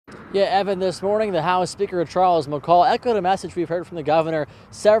Yeah, Evan, this morning the House Speaker Charles McCall echoed a message we've heard from the governor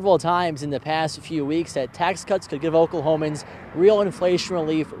several times in the past few weeks that tax cuts could give Oklahomans real inflation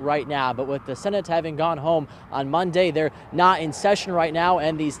relief right now. But with the Senate having gone home on Monday, they're not in session right now,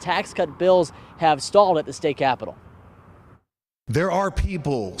 and these tax cut bills have stalled at the state capitol. There are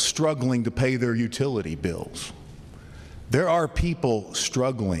people struggling to pay their utility bills. There are people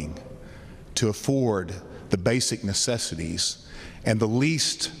struggling to afford the basic necessities, and the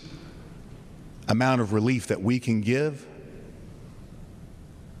least amount of relief that we can give,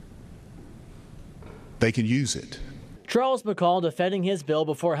 they can use it. Charles McCall defending his bill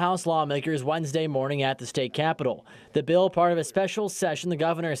before House lawmakers Wednesday morning at the state capitol. The bill, part of a special session the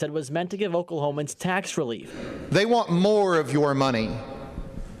governor said was meant to give Oklahomans tax relief. They want more of your money.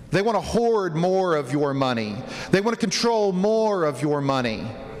 They want to hoard more of your money. They want to control more of your money.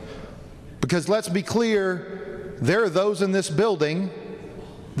 Because let's be clear, there are those in this building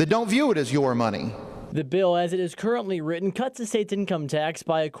that don't view it as your money. The bill, as it is currently written, cuts the state's income tax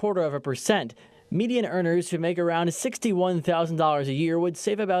by 0.25%. Median earners who make around $61,000 a year would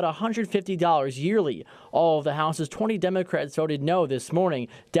save about $150 yearly. All of the House's 20 Democrats voted no this morning,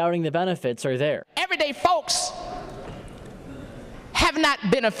 doubting the benefits are there. Everyday folks have not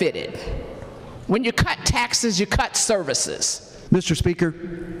benefited. When you cut taxes, you cut services. Mr. Speaker,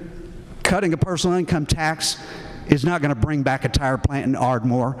 cutting a personal income tax is not going to bring back a tire plant in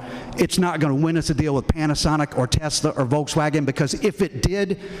Ardmore. It's not going to win us a deal with Panasonic or Tesla or Volkswagen, because if it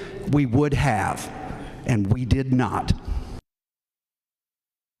did, we would have, and we did not.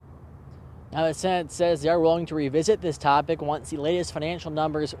 Now, the Senate says they are willing to revisit this topic once the latest financial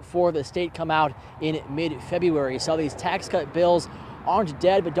numbers for the state come out in mid-February. So these tax cut bills aren't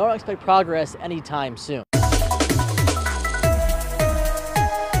dead, but don't expect progress anytime soon.